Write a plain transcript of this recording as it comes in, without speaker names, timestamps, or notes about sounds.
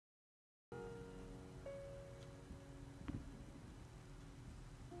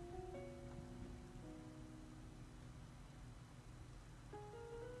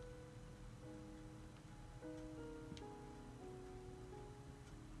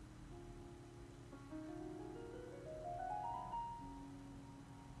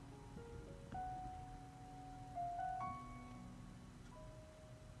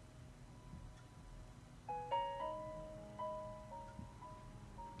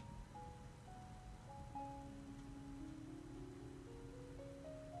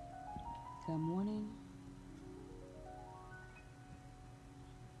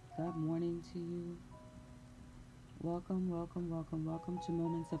God morning to you. Welcome, welcome, welcome, welcome to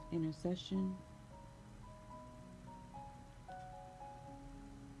Moments of Intercession.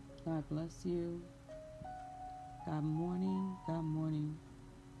 God bless you. God morning, God morning.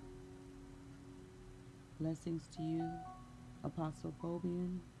 Blessings to you, Apostle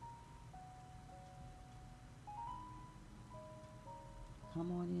Phobian.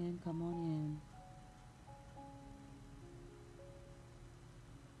 Come on in, come on in.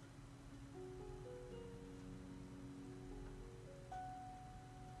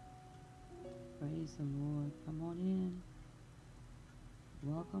 Praise the Lord. Come on in.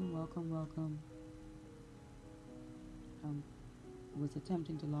 Welcome, welcome, welcome. I was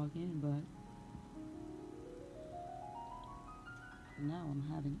attempting to log in, but now I'm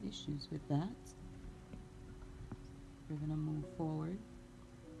having issues with that. We're going to move forward.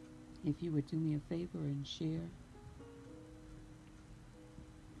 If you would do me a favor and share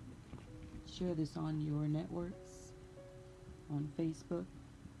this on your networks, on Facebook,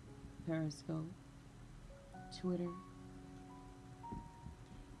 Periscope, Twitter.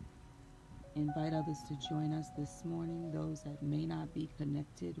 Invite others to join us this morning, those that may not be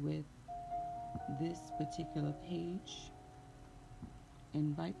connected with this particular page.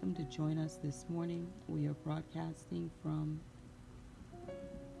 Invite them to join us this morning. We are broadcasting from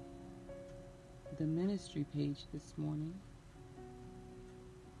the ministry page this morning.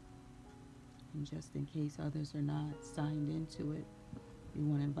 And just in case others are not signed into it, we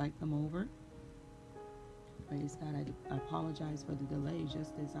want to invite them over. Praise God. I apologize for the delay.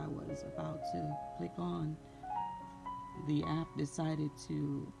 Just as I was about to click on, the app decided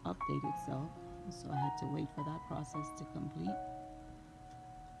to update itself. So I had to wait for that process to complete.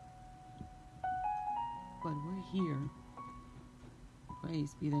 But we're here.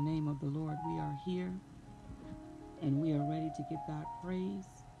 Praise be the name of the Lord. We are here and we are ready to give God praise.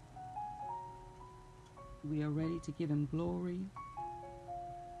 We are ready to give Him glory.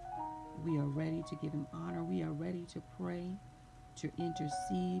 We are ready to give Him honor. We are ready to pray, to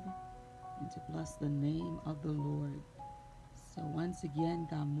intercede, and to bless the name of the Lord. So once again,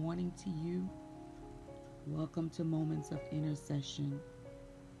 God morning to you. Welcome to Moments of Intercession.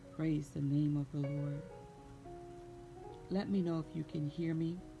 Praise the name of the Lord. Let me know if you can hear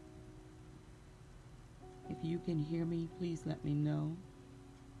me. If you can hear me, please let me know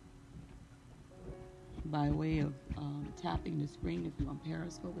by way of tapping the screen. If you're on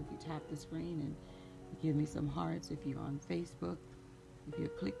Periscope, if you tap the screen and give me some hearts. If you're on Facebook, if you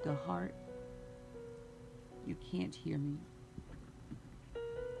click the heart, you can't hear me.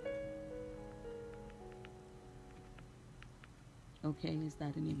 Okay, is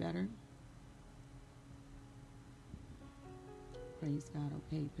that any better? Praise God.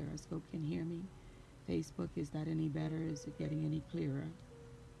 Okay, Periscope can hear me. Facebook, is that any better? Is it getting any clearer?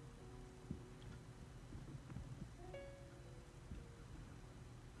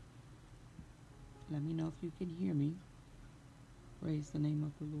 Let me know if you can hear me. Praise the name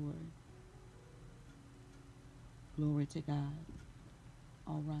of the Lord. Glory to God.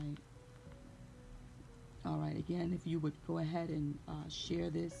 All right. All right. Again, if you would go ahead and share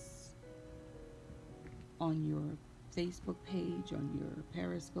this on your Facebook page, on your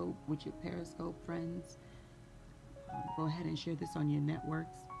Periscope, with your Periscope friends. Go ahead and share this on your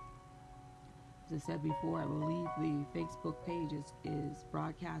networks. As I said before, I believe the Facebook page is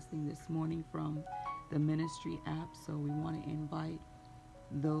broadcasting this morning from the ministry app. So we want to invite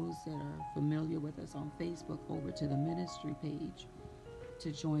those that are familiar with us on Facebook over to the ministry page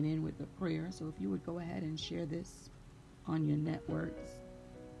to join in with the prayer. So if you would go ahead and share this on your networks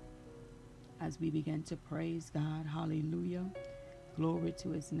as we begin to praise God. Hallelujah. Glory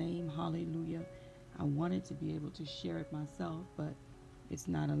to His name. Hallelujah. I wanted to be able to share it myself, but it's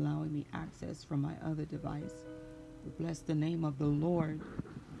not allowing me access from my other device. We bless the name of the Lord.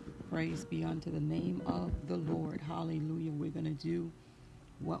 Praise be unto the name of the Lord. Hallelujah. We're going to do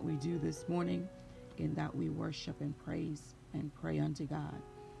what we do this morning, in that we worship and praise and pray unto God.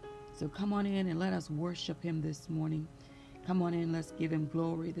 So come on in and let us worship Him this morning. Come on in, let's give Him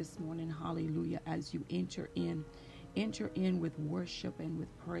glory this morning. Hallelujah. As you enter in with worship and with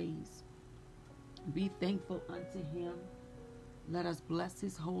praise. Be thankful unto Him. Let us bless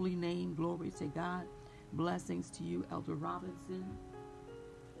His holy name. Glory to God. Blessings to you, Elder Robinson.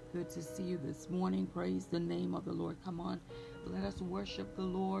 Good to see you this morning. Praise the name of the Lord. Come on. Let us worship the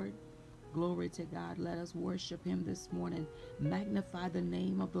Lord. Glory to God. Let us worship Him this morning. Magnify the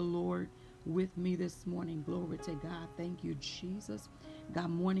name of the Lord with me this morning. Glory to God. Thank you, Jesus. God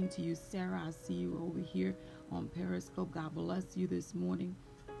morning to you, Sarah. I see you over here on Periscope. God bless you this morning.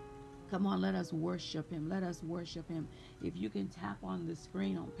 Come on, let us worship him. Let us worship him. If you can tap on the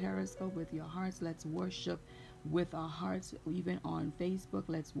screen on Periscope with your hearts, let's worship with our hearts. Even on Facebook,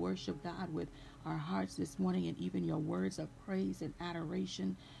 let's worship God with our hearts this morning, and even your words of praise and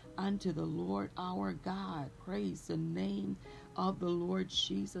adoration unto the Lord our God. Praise the name of the Lord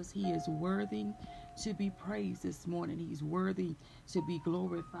Jesus. He is worthy to be praised this morning. He's worthy to be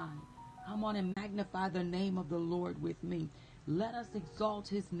glorified. Come on and magnify the name of the Lord with me. Let us exalt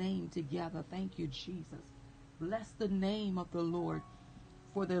his name together. Thank you, Jesus. Bless the name of the Lord.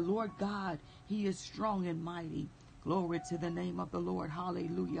 For the Lord God, he is strong and mighty. Glory to the name of the Lord.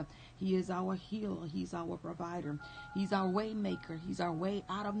 Hallelujah. He is our healer. He's our provider. He's our way maker. He's our way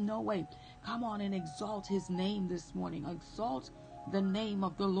out of no way. Come on and exalt his name this morning. Exalt the name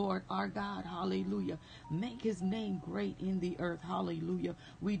of the Lord our God. Hallelujah. Make his name great in the earth. Hallelujah.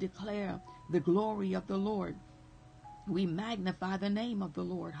 We declare the glory of the Lord. We magnify the name of the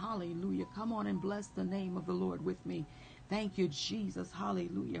Lord. Hallelujah. Come on and bless the name of the Lord with me. Thank you, Jesus.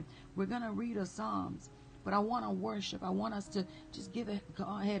 Hallelujah. We're going to read a Psalms, but I want to worship. I want us to just go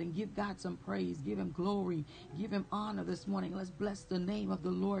ahead and give God some praise. Give him glory. Give him honor this morning. Let's bless the name of the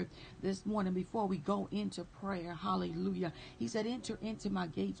Lord this morning before we go into prayer. Hallelujah. He said, enter into my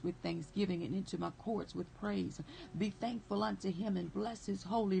gates with thanksgiving and into my courts with praise. Be thankful unto him and bless his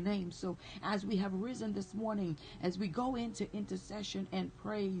holy name. So as we have risen this morning, as we go into intercession and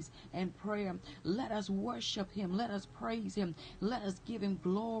praise and prayer, let us worship him. Let us praise him. Let us give him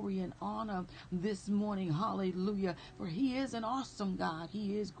glory and honor this morning. Hallelujah. For he is an awesome God.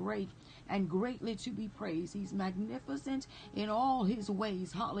 He is great and greatly to be praised. He's magnificent in all his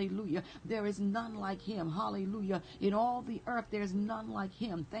ways. Hallelujah. There is none like him. Hallelujah. In all the earth, there's none like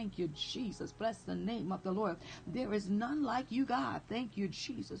him. Thank you, Jesus. Bless the name of the Lord. There is none like you, God. Thank you,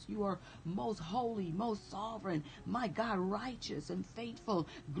 Jesus. You are most holy, most sovereign. My God, righteous and faithful,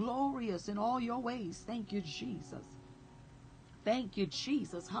 glorious in all your ways. Thank you, Jesus. Thank you,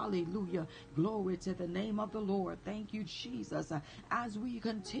 Jesus. Hallelujah. Glory to the name of the Lord. Thank you, Jesus. As we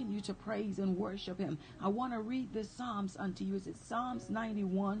continue to praise and worship him, I want to read this Psalms unto you. It's Psalms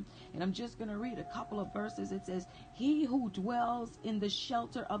 91, and I'm just going to read a couple of verses. It says, he who dwells in the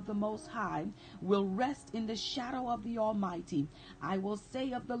shelter of the Most High will rest in the shadow of the Almighty. I will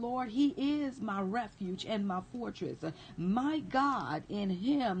say of the Lord, he is my refuge and my fortress. My God, in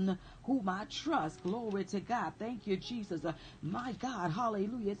him whom I trust. Glory to God. Thank you, Jesus. My God,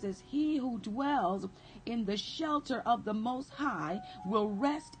 hallelujah. It says, he who dwells in the shelter of the Most High will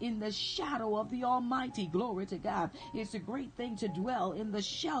rest in the shadow of the Almighty. Glory to God. It's a great thing to dwell in the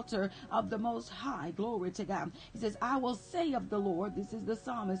shelter of the Most High. Glory to God. He says, I will say of the Lord, this is the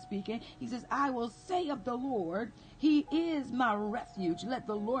psalmist speaking. He says, I will say of the Lord, he is my refuge. Let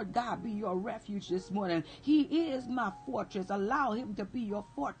the Lord God be your refuge this morning. He is my fortress. Allow him to be your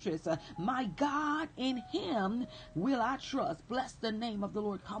fortress. My God, in him will I trust. Bless the name of the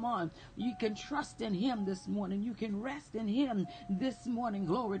Lord. Come on. You can trust in him this morning. You can rest in him this morning.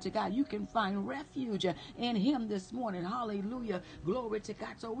 Glory to God. You can find refuge in him this morning. Hallelujah. Glory to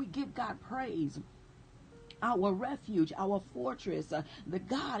God. So we give God praise. Our refuge, our fortress, the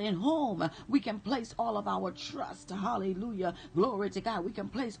God in whom we can place all of our trust. Hallelujah. Glory to God. We can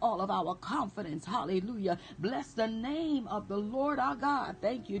place all of our confidence. Hallelujah. Bless the name of the Lord our God.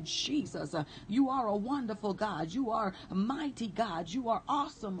 Thank you, Jesus. You are a wonderful God. You are a mighty God. You are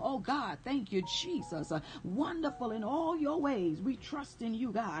awesome. Oh God, thank you, Jesus. Wonderful in all your ways. We trust in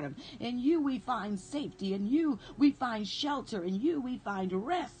you, God. In you we find safety. In you we find shelter. In you we find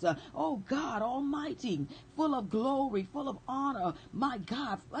rest. Oh God Almighty, full of glory, full of honor. My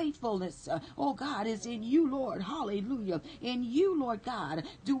God, faithfulness, oh God, is in you, Lord. Hallelujah. In you, Lord God,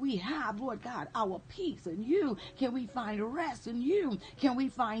 do we have, Lord God, our peace. In you can we find rest. In you can we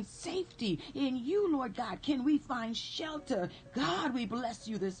find safety. In you, Lord God, can we find shelter. God, we bless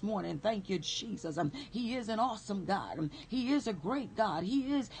you this morning. Thank you, Jesus. He is an awesome God. He is a great God.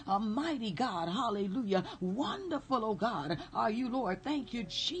 He is a mighty God. Hallelujah. Wonderful, oh God, are you, Lord. Thank you,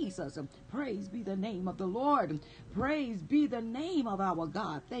 Jesus. Praise be the name of the Lord. Praise be the name of our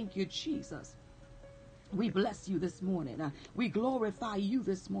God. Thank you, Jesus. We bless you this morning. We glorify you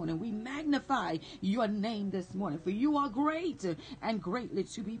this morning. We magnify your name this morning. For you are great and greatly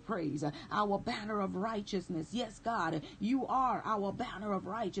to be praised. Our banner of righteousness. Yes, God, you are our banner of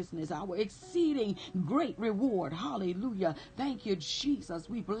righteousness. Our exceeding great reward. Hallelujah. Thank you, Jesus.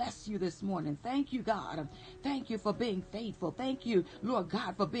 We bless you this morning. Thank you, God. Thank you for being faithful. Thank you, Lord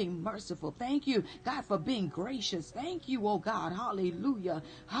God, for being merciful. Thank you, God, for being gracious. Thank you, oh God. Hallelujah.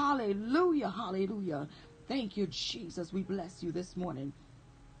 Hallelujah. Hallelujah. Thank you, Jesus. We bless you this morning.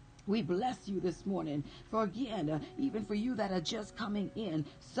 We bless you this morning. For again, even for you that are just coming in,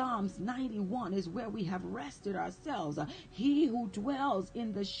 Psalms 91 is where we have rested ourselves. He who dwells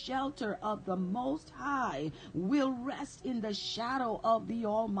in the shelter of the Most High will rest in the shadow of the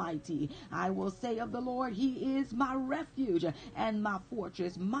Almighty. I will say of the Lord, He is my refuge and my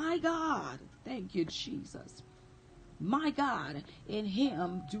fortress, my God. Thank you, Jesus. My God, in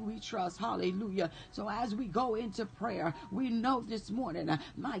Him do we trust. Hallelujah. So as we go into prayer, we know this morning,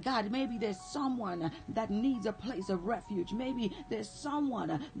 my God, maybe there's someone that needs a place of refuge. Maybe there's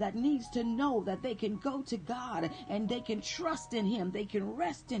someone that needs to know that they can go to God and they can trust in Him. They can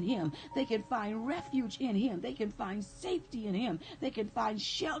rest in Him. They can find refuge in Him. They can find safety in Him. They can find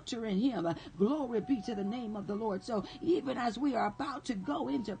shelter in Him. Glory be to the name of the Lord. So even as we are about to go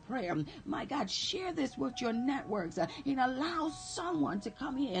into prayer, my God, share this with your networks. And allow someone to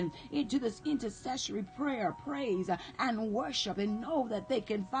come into this intercessory prayer, praise, and worship, and know that they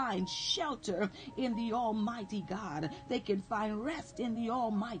can find shelter in the Almighty God. They can find rest in the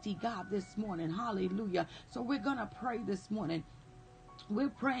Almighty God this morning. Hallelujah. So we're going to pray this morning. We're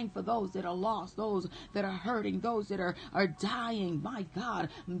praying for those that are lost, those that are hurting, those that are dying, my God,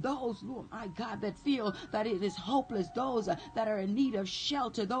 those, Lord, my God, that feel that it is hopeless, those that are in need of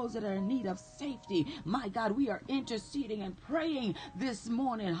shelter, those that are in need of safety. My God, we are interceding and praying this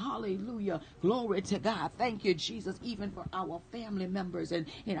morning. Hallelujah. Glory to God. Thank you, Jesus, even for our family members and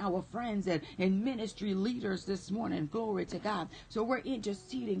our friends and ministry leaders this morning. Glory to God. So we're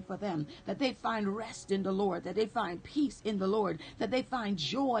interceding for them, that they find rest in the Lord, that they find peace in the Lord, that they find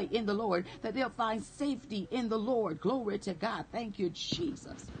joy in the Lord, that they'll find safety in the Lord. Glory to God. Thank you,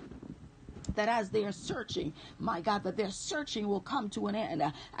 Jesus. That as they are searching, my God, that their searching will come to an end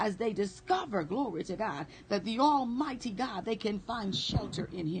as they discover, glory to God, that the Almighty God, they can find shelter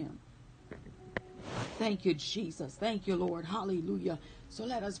in Him. Thank you, Jesus. Thank you, Lord. Hallelujah. So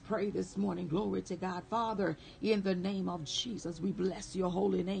let us pray this morning. Glory to God. Father, in the name of Jesus, we bless your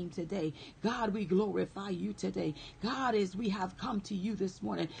holy name today. God, we glorify you today. God, as we have come to you this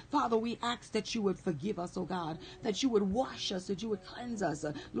morning, Father, we ask that you would forgive us, oh God, that you would wash us, that you would cleanse us,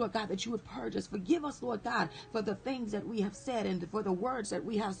 Lord God, that you would purge us. Forgive us, Lord God, for the things that we have said and for the words that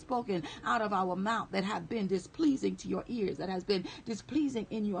we have spoken out of our mouth that have been displeasing to your ears, that has been displeasing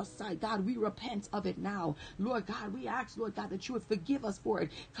in your sight. God, we repent of it now. Lord God, we ask, Lord God, that you would forgive us for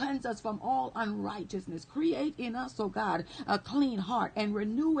it. Cleanse us from all unrighteousness. Create in us, oh God, a clean heart and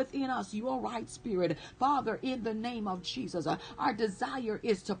renew within us your right spirit. Father, in the name of Jesus, our desire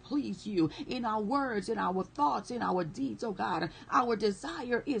is to please you in our words, in our thoughts, in our deeds, oh God. Our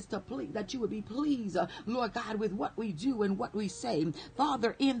desire is to please, that you would be pleased, Lord God, with what we do and what we say.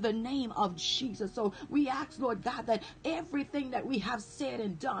 Father, in the name of Jesus. So we ask, Lord God, that everything that we have said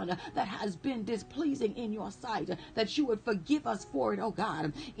and done that has been displeasing in your sight, that you would forgive us for it, oh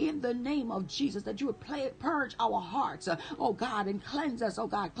God, in the name of Jesus, that you would purge our hearts, oh God, and cleanse us, oh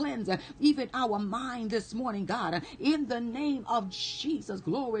God, cleanse even our mind this morning, God, in the name of Jesus.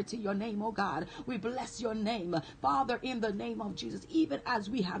 Glory to your name, oh God. We bless your name, Father, in the name of Jesus, even as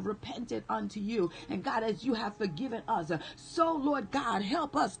we have repented unto you, and God, as you have forgiven us, so Lord God,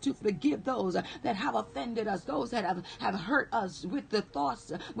 help us to forgive those that have offended us, those that have hurt us with the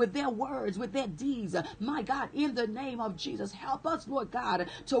thoughts, with their words, with their deeds. My God, in the name of Jesus, help us, Lord God,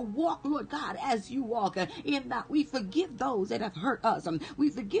 to walk, Lord God, as you walk, in that we forgive those that have hurt us.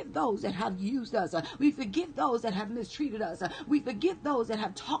 We forgive those that have used us. We forgive those that have mistreated us. We forgive those that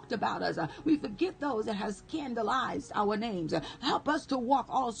have talked about us. We forgive those that have scandalized our names. Help us to walk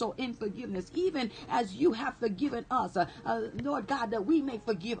also in forgiveness, even as you have forgiven us, Lord God, that we may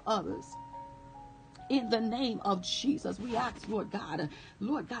forgive others. In the name of Jesus, we ask, Lord God,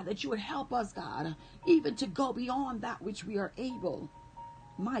 that you would help us, God, even to go beyond that which we are able.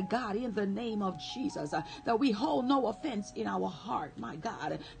 My God, in the name of Jesus, that we hold no offense in our heart, my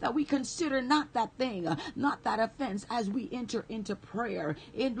God, that we consider not that thing, not that offense as we enter into prayer.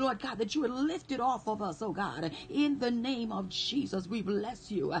 In Lord God, that you would lift it off of us, oh God, in the name of Jesus, we bless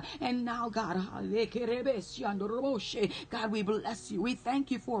you. And now, God, God, we bless you. We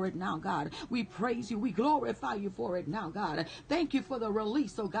thank you for it now, God. We praise you. We glorify you for it now, God. Thank you for the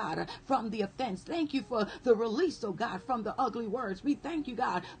release, oh God, from the offense. Thank you for the release, oh God, from the ugly words. We thank you,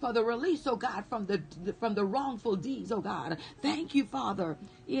 God, for the release, oh God, from the wrongful deeds, oh God. Thank you, Father,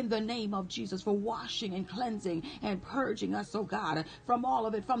 in the name of Jesus, for washing and cleansing and purging us, oh God, from all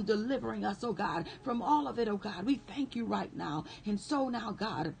of it, from delivering us, oh God, from all of it, oh God. We thank you right now. And so now,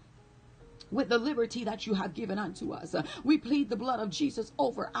 God, with the liberty that you have given unto us. We plead the blood of Jesus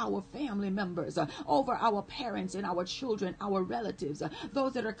over our family members, over our parents and our children, our relatives,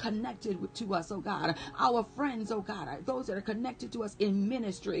 those that are connected to us, oh God, our friends, oh God, those that are connected to us in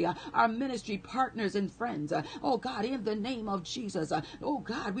ministry, our ministry partners and friends, oh God, in the name of Jesus, oh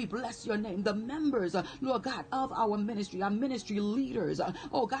God, we bless your name. The members, Lord God, of our ministry leaders,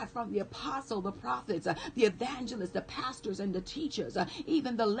 oh God, from the apostle, the prophets, the evangelists, the pastors and the teachers,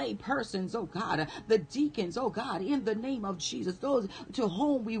 even the lay persons, oh God, the deacons, oh God, in the name of Jesus, those to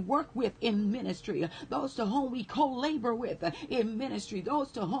whom we work with in ministry, those to whom we co-labor with in ministry,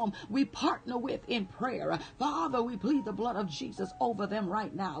 those to whom we partner with in prayer. Father, we plead the blood of Jesus over them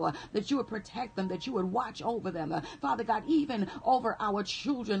right now, that you would protect them, that you would watch over them. Father God, even over our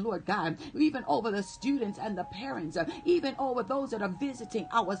children, Lord God, even over the students and the parents, even over those that are visiting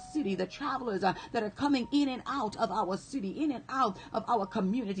our city, the travelers that are coming in and out of our city, in and out of our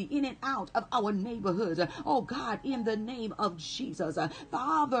community, in and out of our neighborhoods. Oh God, in the name of Jesus,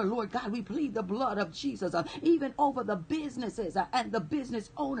 Father, Lord God, we plead the blood of Jesus even over the businesses and the business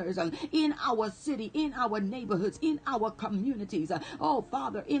owners in our city, in our neighborhoods, in our communities. Oh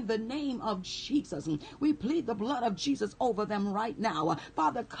Father, in the name of Jesus, we plead the blood of Jesus over them right now.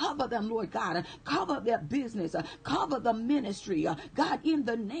 Father, cover them, Lord God, cover their business, cover the ministry, God, in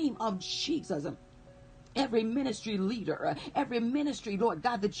the name of Jesus. Every ministry leader, every ministry, Lord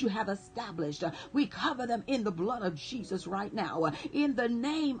God, that you have established, we cover them in the blood of Jesus right now, in the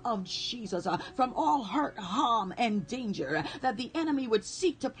name of Jesus, from all hurt, harm, and danger that the enemy would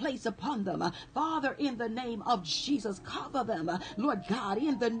seek to place upon them. Father, in the name of Jesus, cover them, Lord God,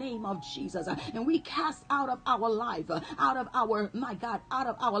 in the name of Jesus. And we cast out of our life, out of our, my God, out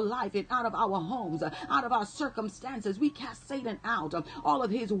of our life and out of our homes, out of our circumstances, we cast Satan out. All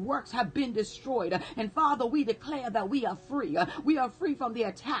of his works have been destroyed. And Father, we declare that we are free. We are free from the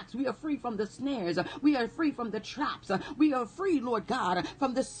attacks. We are free from the snares. We are free from the traps. We are free, Lord God,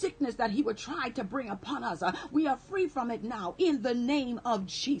 from the sickness that he would try to bring upon us. We are free from it now in the name of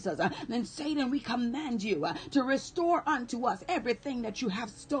Jesus. And Satan, we command you to restore unto us everything that you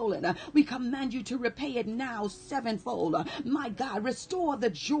have stolen. We command you to repay it now sevenfold. My God, restore the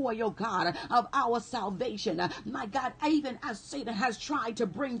joy, oh God, of our salvation. My God, even as Satan has tried to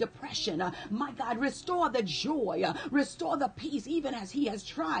bring depression, my God, restore the joy, restore the peace, even as he has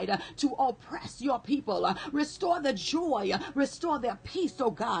tried to oppress your people. Restore the joy, restore their peace,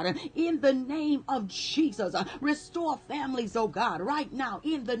 oh God, in the name of Jesus. Restore families, oh God, right now,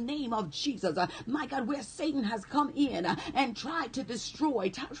 in the name of Jesus. My God, where Satan has come in and tried to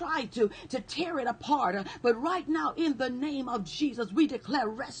destroy, tried to tear it apart, but right now, in the name of Jesus, we declare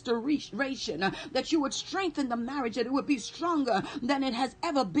restoration, that you would strengthen the marriage, that it would be stronger than it has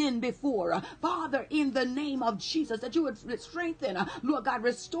ever been before. Father, in the name of Jesus, that you would strengthen, Lord God,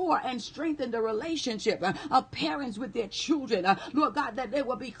 restore and strengthen the relationship of parents with their children, Lord God, that they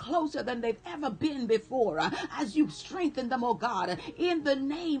will be closer than they've ever been before, as you strengthen them, oh God, in the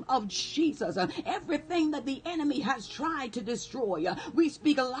name of Jesus. Everything that the enemy has tried to destroy, we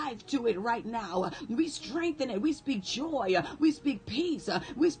speak life to it right now. We strengthen it. We speak joy. We speak peace.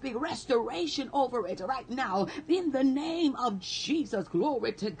 We speak restoration over it right now, in the name of Jesus.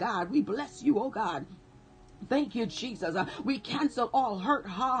 Glory to God. We bless you, oh God. Thank you, Jesus. We cancel all hurt,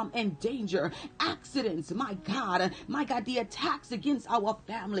 harm, and danger, accidents, my God, the attacks against our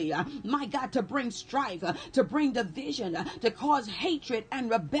family, my God, to bring strife, to bring division, to cause hatred and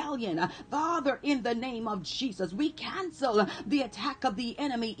rebellion. Father, in the name of Jesus, we cancel the attack of the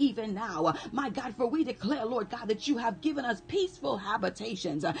enemy even now, my God, for we declare, Lord God, that you have given us peaceful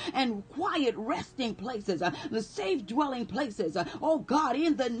habitations and quiet resting places, the safe dwelling places. Oh God,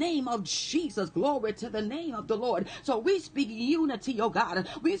 in the name of Jesus, glory to the name of the Lord. So we speak unity, oh God.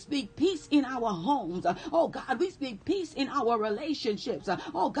 We speak peace in our homes. Oh God, we speak peace in our relationships.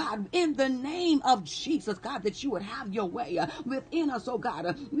 Oh God, in the name of Jesus, God, that you would have your way within us, oh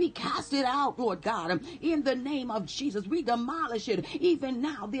God. We cast it out, Lord God, in the name of Jesus. We demolish it even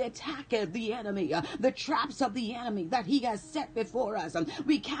now, the attack of the enemy, the traps of the enemy that he has set before us.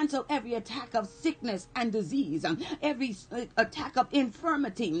 We cancel every attack of sickness and disease, every attack of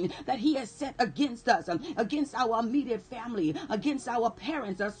infirmity that he has set against us, against our immediate family, against our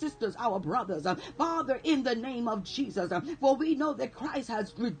parents, our sisters, our brothers. Father, in the name of Jesus, for we know that Christ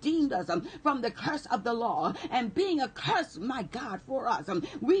has redeemed us from the curse of the law, and being a curse, my God, for us,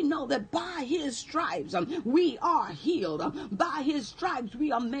 we know that by his stripes we are healed. By his stripes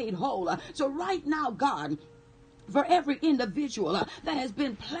we are made whole. So right now, God, for every individual that has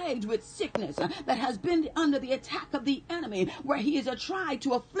been plagued with sickness, that has been under the attack of the enemy, where he is tried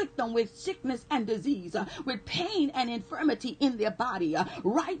to afflict them with sickness and disease, with pain and infirmity in their body.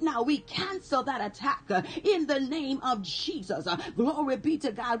 Right now, we cancel that attack in the name of Jesus. Glory be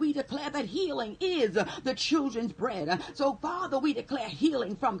to God. We declare that healing is the children's bread. So, Father, we declare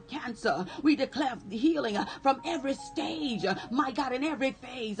healing from cancer. We declare healing from every stage, my God, in every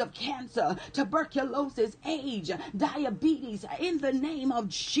phase of cancer, tuberculosis, age, diabetes, in the name of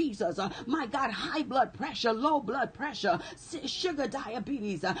Jesus. My God, high blood pressure, low blood pressure, sugar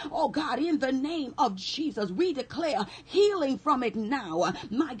diabetes. Oh God, in the name of Jesus, we declare healing from it now.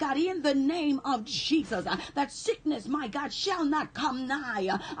 My God, in the name of Jesus, that sickness, my God, shall not come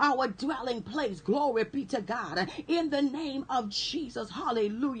nigh our dwelling place. Glory be to God. In the name of Jesus,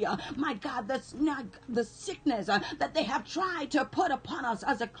 hallelujah. My God, the sickness that they have tried to put upon us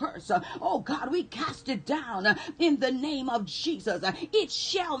as a curse, oh God, we cast it down in the name of Jesus. It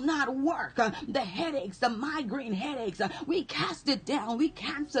shall not work. The headaches, the migraine headaches, we cast it down. We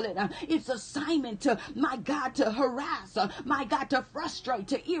cancel it. It's assignment to, my God, to harass, my God, to frustrate,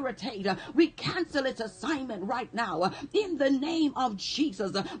 to irritate. We cancel its assignment right now. In the name of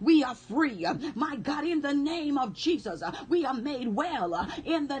Jesus, we are free. My God, in the name of Jesus, we are made well.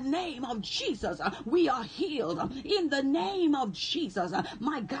 In the name of Jesus, we are healed. In the name of Jesus,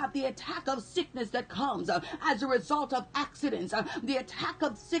 my God, the attack of sickness that comes as a result of accidents, the attack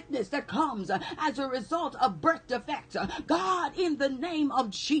of sickness that comes as a result of birth defects, God, in the name of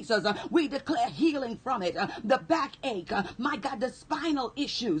Jesus, we declare healing from it. The backache, my God, the spinal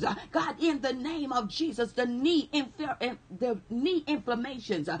issues, God, in the name of Jesus, the knee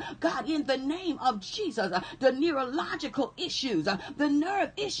inflammations, God, in the name of Jesus, the neurological issues, the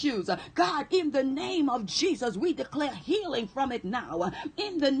nerve issues, God, in the name of Jesus, we declare healing from it now.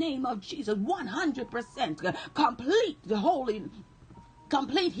 In the name of Jesus, 100%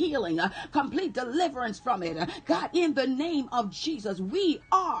 complete healing, complete deliverance from it. God, in the name of Jesus, we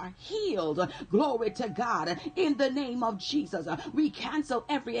are healed. Glory to God. In the name of Jesus, we cancel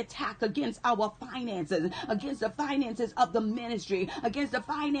every attack against our finances, against the finances of the ministry, against the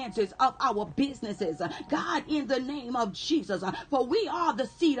finances of our businesses. God, in the name of Jesus, for we are the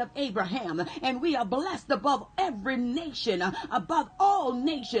seed of Abraham, and we are blessed above every nation, above all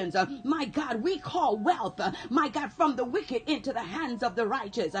nations. My God, we call wealth, my God, from the wicked into the hands of the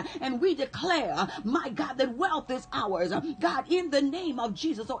righteous, and we declare, my God, that wealth is ours, God, in the name of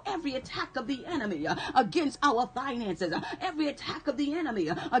Jesus. So every attack of the enemy against our finances, every attack of the enemy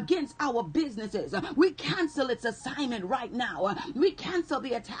against our businesses, we cancel its assignment right now. We cancel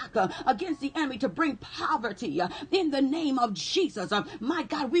the attack against the enemy to bring poverty in the name of Jesus. My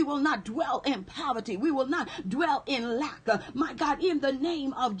God, we will not dwell in poverty. We will not dwell in lack. My God, in the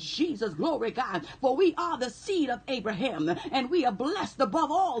name of Jesus, glory God, for we are the seed of Abraham, and we are blessed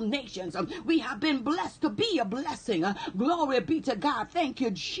above all nations. We have been blessed to be a blessing. Glory be to God. Thank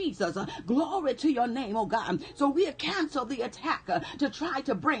you, Jesus. Glory to your name, oh God. So we cancel the attack to try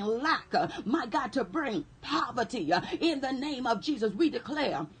to bring lack, my God, to bring poverty. In the name of Jesus, we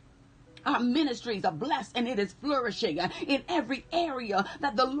declare our ministries are blessed, and it is flourishing in every area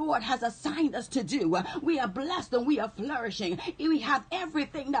that the Lord has assigned us to do. We are blessed and we are flourishing. We have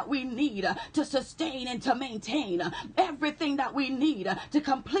everything that we need to sustain and to maintain, everything that we need to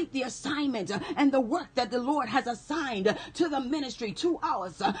complete the assignment and the work that the Lord has assigned to the ministry, to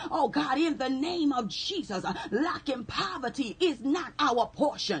us. Oh God, in the name of Jesus, lack and poverty is not our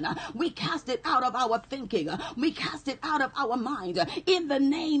portion. We cast it out of our thinking. We cast it out of our mind in the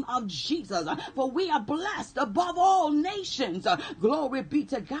name of Jesus. For we are blessed above all nations. Glory be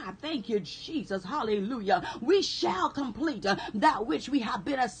to God. Thank you, Jesus. Hallelujah. We shall complete that which we have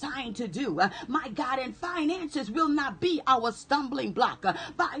been assigned to do. My God, and finances will not be our stumbling block.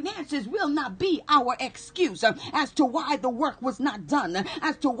 Finances will not be our excuse as to why the work was not done,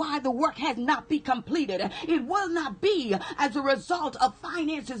 as to why the work has not been completed. It will not be as a result of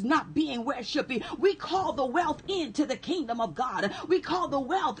finances not being where it should be. We call the wealth into the kingdom of God. We call the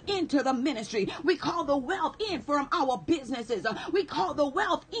wealth into the ministry. We call the wealth in from our businesses. We call the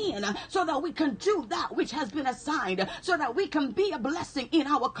wealth in so that we can do that which has been assigned, so that we can be a blessing in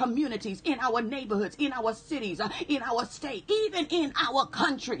our communities, in our neighborhoods, in our cities, in our state, even in our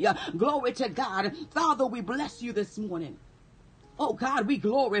country. Glory to God. Father, we bless you this morning. Oh God, we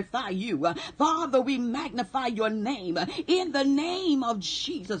glorify you. Father, we magnify your name. In the name of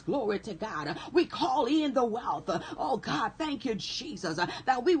Jesus, glory to God. We call in the wealth. Oh God, thank you, Jesus,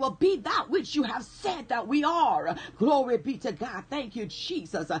 that we will be that which you have said that we are. Glory be to God. Thank you,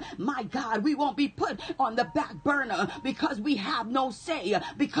 Jesus. My God, we won't be put on the back burner because we have no say,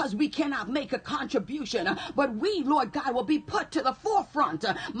 because we cannot make a contribution. But we, Lord God, will be put to the forefront.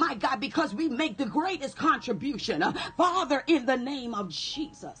 My God, because we make the greatest contribution. Father, in the name of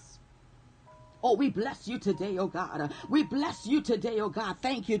Jesus. Oh, we bless you today, oh God. We bless you today, oh God.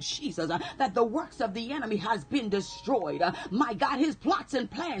 Thank you, Jesus, that the works of the enemy has been destroyed. My God, his plots and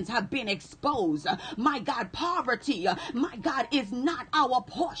plans have been exposed. My God, poverty, my God, is not our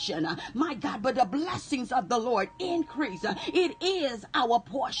portion. My God, but the blessings of the Lord increase. It is our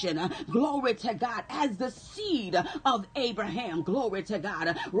portion. Glory to God, as the seed of Abraham. Glory to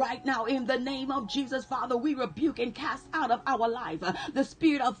God. Right now, in the name of Jesus, Father, we rebuke and cast out of our life the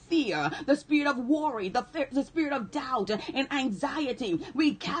spirit of fear, the spirit of worry, the spirit of doubt and anxiety.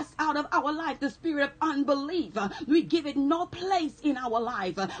 We cast out of our life the spirit of unbelief. We give it no place in our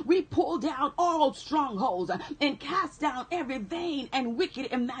life. We pull down all strongholds and cast down every vain and wicked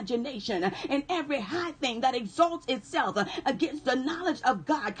imagination and every high thing that exalts itself against the knowledge of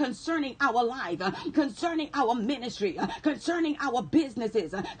God concerning our life, concerning our ministry, concerning our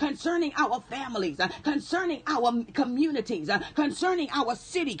businesses, concerning our families, concerning our communities, concerning our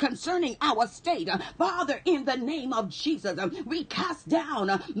city, concerning our state. Father, in the name of Jesus, we cast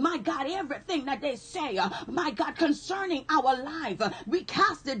down, my God, everything that they say, my God, concerning our life. We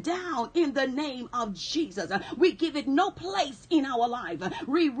cast it down in the name of Jesus. We give it no place in our life.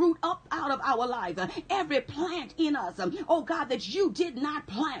 We root up out of our life every plant in us, oh God, that you did not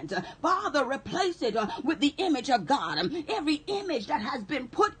plant. Father, replace it with the image of God. Every image that has been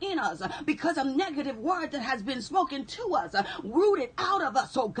put in us because of negative word that has been spoken to us, root it out of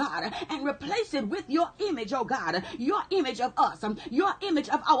us, oh God, and replace it with your image, oh God, your image of us, your image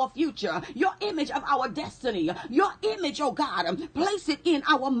of our future, your image of our destiny, your image, oh God. Place it in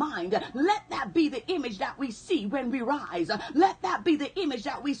our mind. Let that be the image that we see when we rise. Let that be the image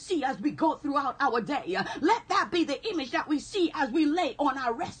that we see as we go throughout our day. Let that be the image that we see as we lay on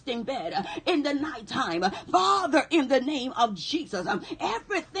our resting bed in the nighttime. Father, in the name of Jesus,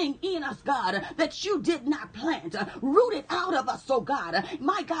 everything in us, God, that you did not plant, root it out of us, oh God,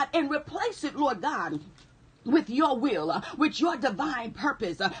 my God, and replace it, Lord God, with your will, with your divine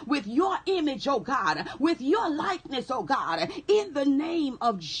purpose, with your image, oh God, with your likeness, oh God, in the name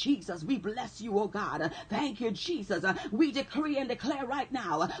of Jesus. We bless you, oh God. Thank you, Jesus. We decree and declare right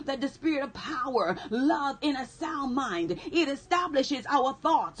now that the spirit of power, love, and a sound mind, it establishes our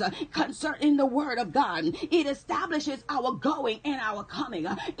thoughts concerning the word of God. It establishes our going and our coming.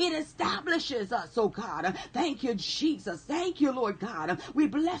 It establishes us, oh God. Thank you, Jesus. Thank you, Lord God. We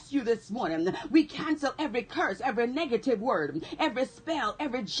bless you this morning. We cancel every curse, every negative word, every spell,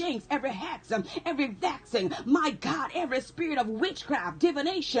 every jinx, every hex, every vexing, my God, every spirit of witchcraft,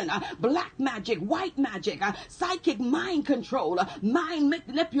 divination, black magic, white magic, psychic mind control, mind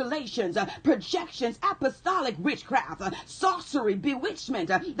manipulations, projections, apostolic witchcraft, sorcery, bewitchment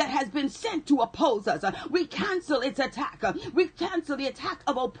that has been sent to oppose us. We cancel its attack. We cancel the attack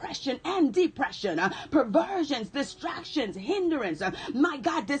of oppression and depression, perversions, distractions, hindrance, my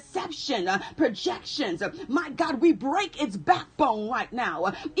God, deception, projections. My God, we break its backbone right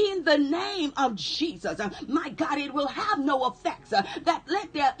now in the name of Jesus. My God, it will have no effects. That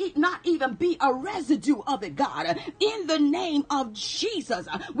let there not even be a residue of it, God. In the name of Jesus,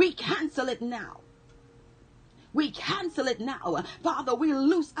 we cancel it now. We cancel it now. Father, we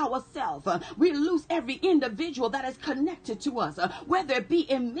loose ourselves. We loose every individual that is connected to us, whether it be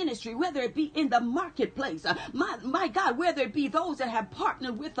in ministry, whether it be in the marketplace. My God, whether it be those that have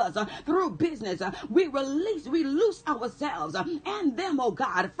partnered with us through business, we loose ourselves and them, oh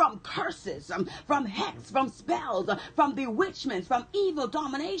God, from curses, from hex, from spells, from bewitchments, from evil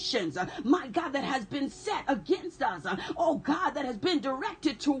dominations, my God, that has been set against us, oh God, that has been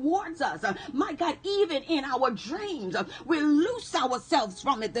directed towards us, my God, even in our dreams. We loose ourselves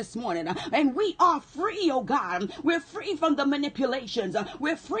from it this morning, and we are free, oh God. We're free from the manipulations.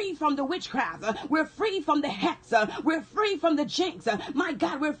 We're free from the witchcraft. We're free from the hex. We're free from the jinx. My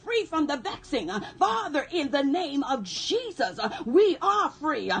God, we're free from the vexing. Father, in the name of Jesus, we are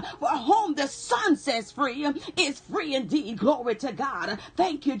free. For whom the Son says free is free indeed. Glory to God.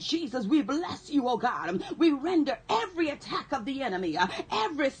 Thank you, Jesus. We bless you, oh God. We render every attack of the enemy,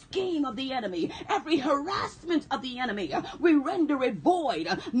 every scheme of the enemy, every harassment enchantments of the enemy. We render it void,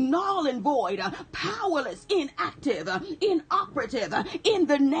 null and void, powerless, inactive, inoperative, in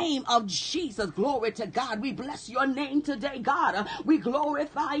the name of Jesus. Glory to God. We bless your name today, God. We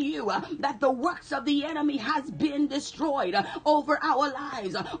glorify you that the works of the enemy has been destroyed over our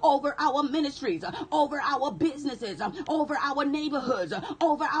lives, over our ministries, over our businesses, over our neighborhoods,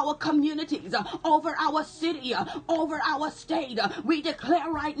 over our communities, over our city, over our state. We declare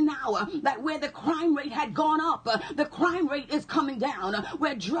right now that where the crime rate had gone up, the crime rate is coming down.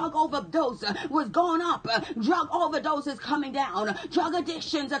 Where drug overdose was gone up, drug overdose is coming down. Drug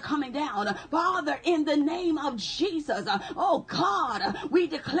addictions are coming down. Father, in the name of Jesus, oh God, we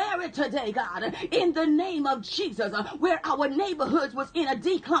declare it today, God, in the name of Jesus, where our neighborhoods was in a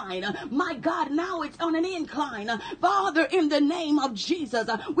decline, my God, now it's on an incline. Father, in the name of Jesus,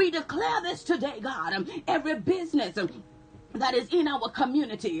 we declare this today, God. Every business that is in our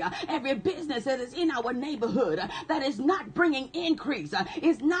community, every business that is in our neighborhood that is not bringing increase,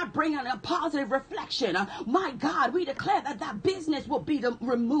 is not bringing a positive reflection, my God, we declare that that business will be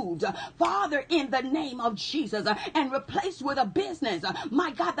removed, Father, in the name of Jesus, and replaced with a business,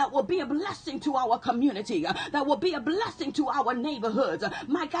 my God, that will be a blessing to our community, that will be a blessing to our neighborhoods,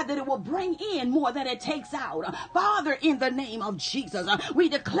 my God, that it will bring in more than it takes out. Father, in the name of Jesus, we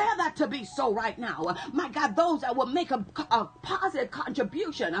declare that to be so right now. My God, those that will make a positive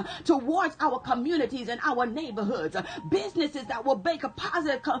contribution towards our communities and our neighborhoods, businesses that will make a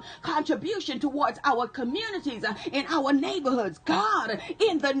positive contribution towards our communities and our neighborhoods, God,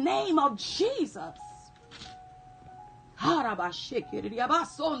 in the name of Jesus.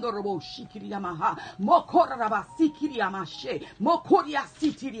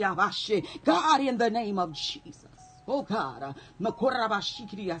 God, in the name of Jesus. Oh God,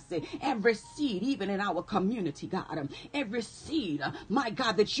 every seed, even in our community, God, every seed, my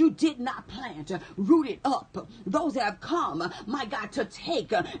God, that you did not plant, root it up. Those that have come, my God, to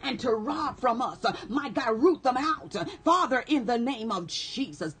take and to rob from us, my God, root them out. Father, in the name of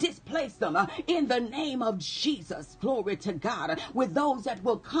Jesus, displace them in the name of Jesus. Glory to God. With those that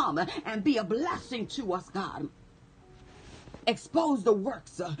will come and be a blessing to us, God. Expose the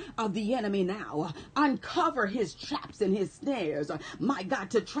works of the enemy now. Uncover his traps and his snares, my God,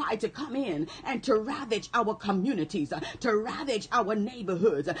 to try to come in and to ravage our communities, to ravage our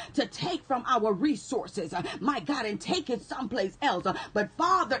neighborhoods, to take from our resources, my God, and take it someplace else. But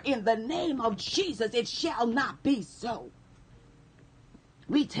Father, in the name of Jesus, it shall not be so.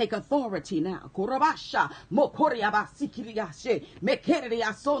 We take authority now.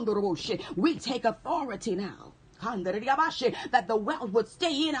 We take authority now. That the wealth would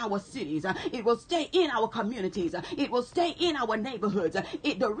stay in our cities, it will stay in our communities, it will stay in our neighborhoods,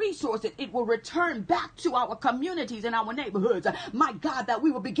 the resources, it will return back to our communities and our neighborhoods. My God, that we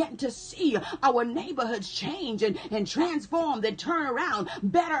will begin to see our neighborhoods change and transform and turn around,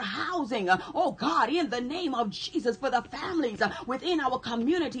 better housing, oh God, in the name of Jesus, for the families within our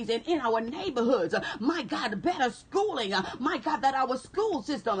communities and in our neighborhoods. My God, better schooling, my God, that our school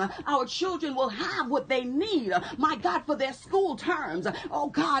system, our children will have what they need, my God, for their school terms. Oh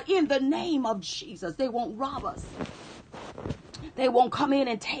God, in the name of Jesus, they won't rob us. They won't come in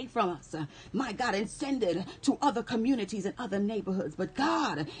and take from us, my God, and send it to other communities and other neighborhoods. But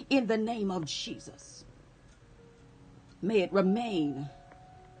God, in the name of Jesus, may it remain.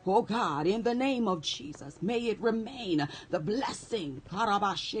 Oh God, in the name of Jesus, may it remain the blessing.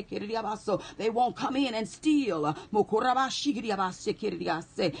 They won't come in and steal. In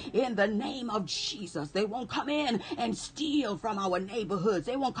the name of Jesus, they won't come in and steal from our neighborhoods.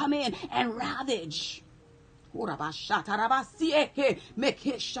 They won't come in and ravage. We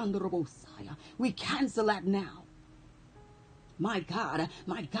cancel that now. My God,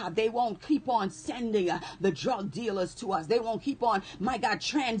 they won't keep on sending the drug dealers to us. They won't keep on, my God,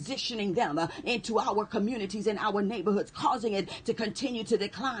 transitioning them into our communities and our neighborhoods, causing it to continue to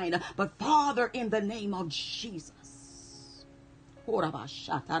decline. But Father, in the name of Jesus,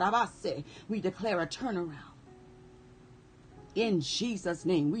 we declare a turnaround. In Jesus'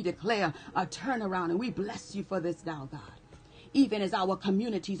 name, we declare a turnaround, and we bless you for this now, God. Even as our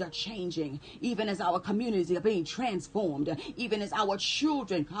communities are changing, even as our communities are being transformed, even as our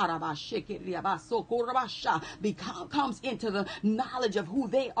children comes into the knowledge of who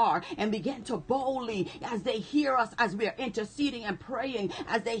they are and begin to boldly, as they hear us, as we are interceding and praying,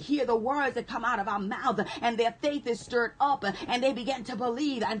 as they hear the words that come out of our mouth, and their faith is stirred up, and they begin to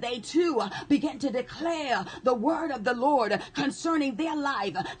believe, and they too begin to declare the word of the Lord concerning their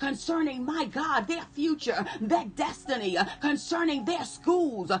life, concerning, my God, their future, their destiny, concerning their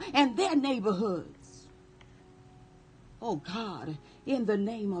schools and their neighborhoods. Oh God, in the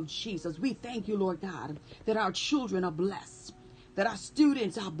name of Jesus, we thank you, Lord God, that our children are blessed, that our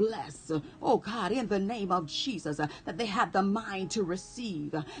students are blessed. Oh God, in the name of Jesus, that they have the mind to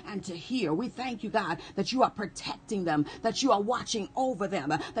receive and to hear. We thank you, God, that you are protecting them, that you are watching over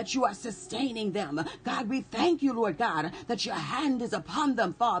them, that you are sustaining them. God, we thank you, Lord God, that your hand is upon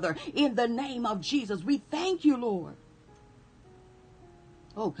them, Father, in the name of Jesus. We thank you, Lord.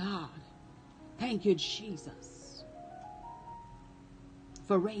 Oh God, thank you, Jesus,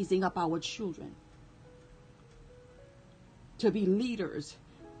 for raising up our children to be leaders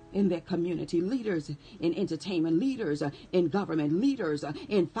in their community, leaders in entertainment, leaders in government, leaders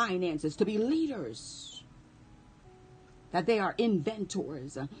in finances, to be leaders, that they are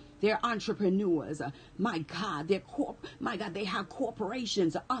inventors, they're entrepreneurs. My God, they have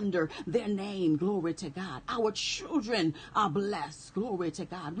corporations under their name. Glory to God. Our children are blessed. Glory to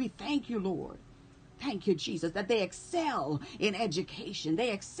God. We thank you, Lord. Thank you, Jesus, that they excel in education.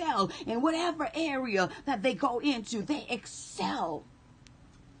 They excel in whatever area that they go into. They excel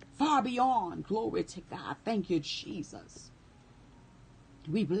far beyond. Glory to God. Thank you, Jesus.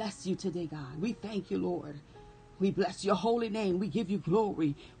 We bless you today, God. We thank you, Lord. We bless your holy name. We give you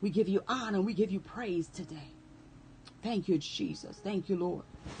glory. We give you honor. We give you praise today. Thank you, Jesus. Thank you, Lord.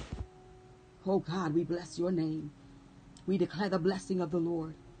 Oh, God, we bless your name. We declare the blessing of the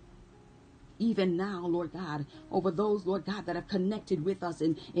Lord. Even now, Lord God, over those, Lord God, that are connected with us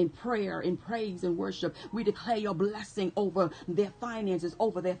in prayer, in praise and worship. We declare your blessing over their finances,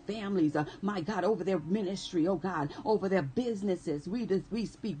 over their families, my God, over their ministry, oh God, over their businesses. We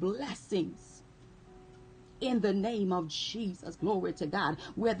speak blessings in the name of Jesus. Glory to God.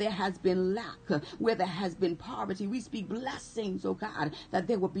 Where there has been lack, where there has been poverty, we speak blessings, oh God, that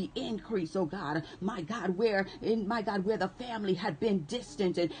there will be increase, oh God. My God, where the family had been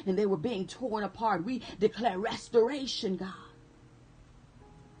distant and they were being torn apart, we declare restoration, God.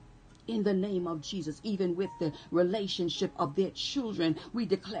 In the name of Jesus, even with the relationship of their children, we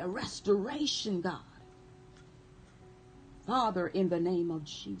declare restoration, God. Father, in the name of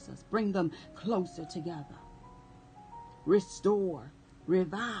Jesus, bring them closer together. Restore,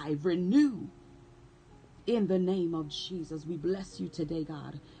 revive, renew. In the name of Jesus, we bless you today,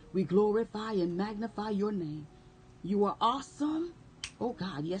 God. We glorify and magnify your name. You are awesome. Oh,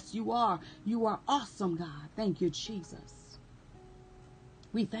 God, yes, you are. You are awesome, God. Thank you, Jesus.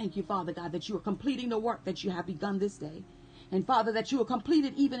 We thank you, Father God, that you are completing the work that you have begun this day. And, Father, that you will complete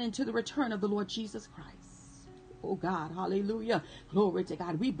it even into the return of the Lord Jesus Christ. Oh God, hallelujah. Glory to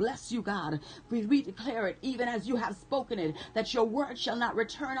God. We bless you, God. We declare it even as you have spoken it, that your word shall not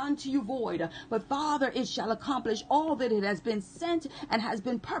return unto you void, but Father, it shall accomplish all that it has been sent and has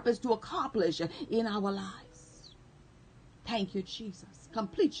been purposed to accomplish in our lives. Thank you, Jesus.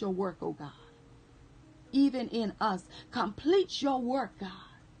 Complete your work, oh God. Even in us, complete your work, God.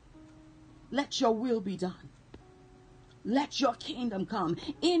 Let your will be done. Let your kingdom come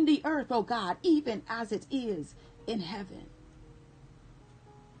in the earth, oh God, even as it is in heaven.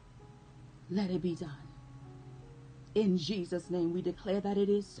 Let it be done. In Jesus' name, we declare that it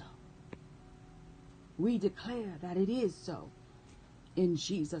is so. We declare that it is so. In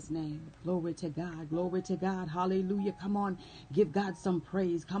Jesus' name. Glory to God. Glory to God. Hallelujah. Come on, give God some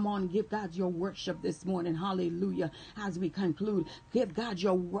praise. Come on, give God your worship this morning. Hallelujah. As we conclude, give God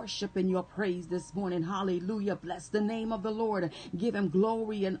your worship and your praise this morning. Hallelujah. Bless the name of the Lord. Give him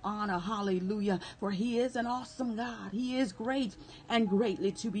glory and honor. Hallelujah. For he is an awesome God. He is great and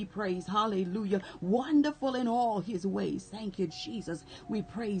greatly to be praised. Hallelujah. Wonderful in all his ways. Thank you, Jesus. We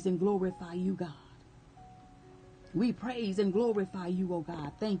praise and glorify you, God. We praise and glorify you, oh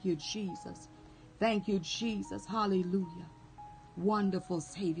God. Thank you, Jesus. Thank you, Jesus. Hallelujah. Wonderful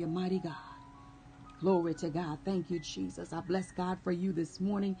Savior, mighty God. Glory to God. Thank you, Jesus. I bless God for you this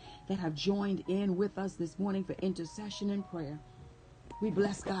morning that have joined in with us this morning for intercession and prayer. We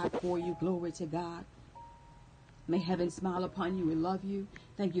bless God for you. Glory to God. May heaven smile upon you. We love you.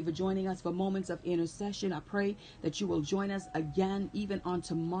 Thank you for joining us for moments of intercession. I pray that you will join us again even on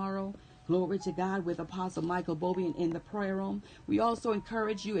tomorrow. Glory to God, with Apostle Michael Bobian in the prayer room. We also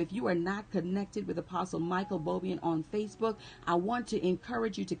encourage you, if you are not connected with Apostle Michael Bobian on Facebook, I want to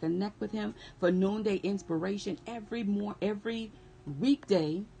encourage you to connect with him for Noonday Inspiration every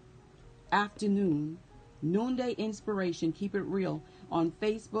weekday afternoon. Noonday Inspiration, keep it real, on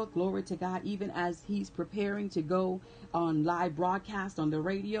Facebook. Glory to God, even as he's preparing to go on live broadcast on the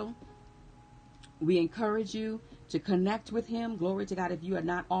radio. We encourage you to connect with him. Glory to God. If you are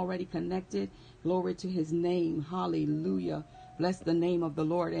not already connected, glory to his name. Hallelujah. Bless the name of the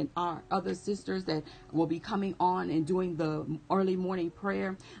Lord. And our other sisters that will be coming on and doing the early morning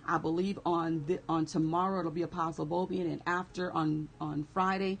prayer, I believe on tomorrow it'll be Apostle Bobian, and after on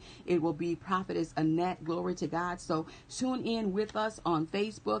Friday it will be Prophetess Annette. Glory to God. So tune in with us on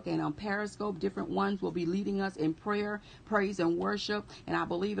Facebook and on Periscope. Different ones will be leading us in prayer, praise, and worship. And I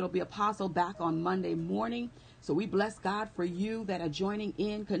believe it'll be Apostle back on Monday morning. So we bless God for you that are joining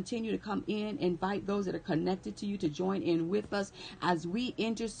in. Continue to come in. Invite those that are connected to you to join in with us as we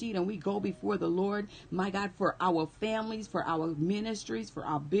intercede and we go before the Lord, my God, for our families, for our ministries, for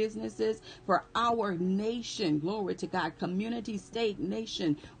our businesses, for our nation. Glory to God. Community, state,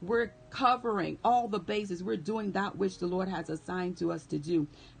 nation. We're covering all the bases. We're doing that which the Lord has assigned to us to do.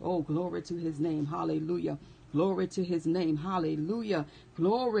 Oh, glory to his name. Hallelujah. Glory to his name. Hallelujah.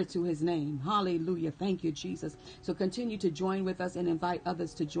 Glory to his name. Hallelujah. Thank you, Jesus. So continue to join with us and invite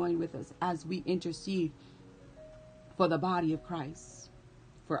others to join with us as we intercede for the body of Christ,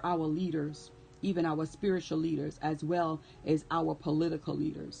 for our leaders, even our spiritual leaders, as well as our political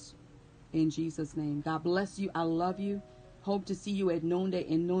leaders. In Jesus' name. God bless you. I love you. Hope to see you at Noonday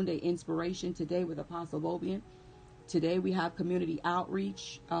in Noonday Inspiration today with Apostle Bobian. Today we have community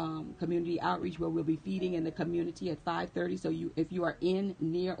outreach where we'll be feeding in the community at 5:30. So if you are in,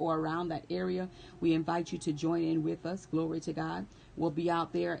 near, or around that area, we invite you to join in with us. Glory to God. We'll be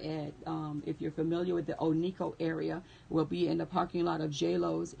out there at, if you're familiar with the Onico area, we'll be in the parking lot of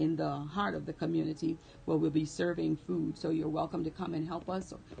J-Lo's in the heart of the community where we'll be serving food. So you're welcome to come and help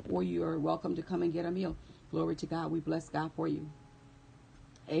us, or you're welcome to come and get a meal. Glory to God. We bless God for you.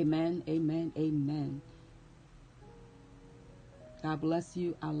 Amen, amen, amen. God bless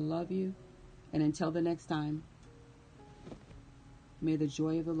you. I love you. And until the next time, may the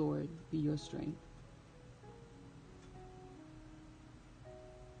joy of the Lord be your strength.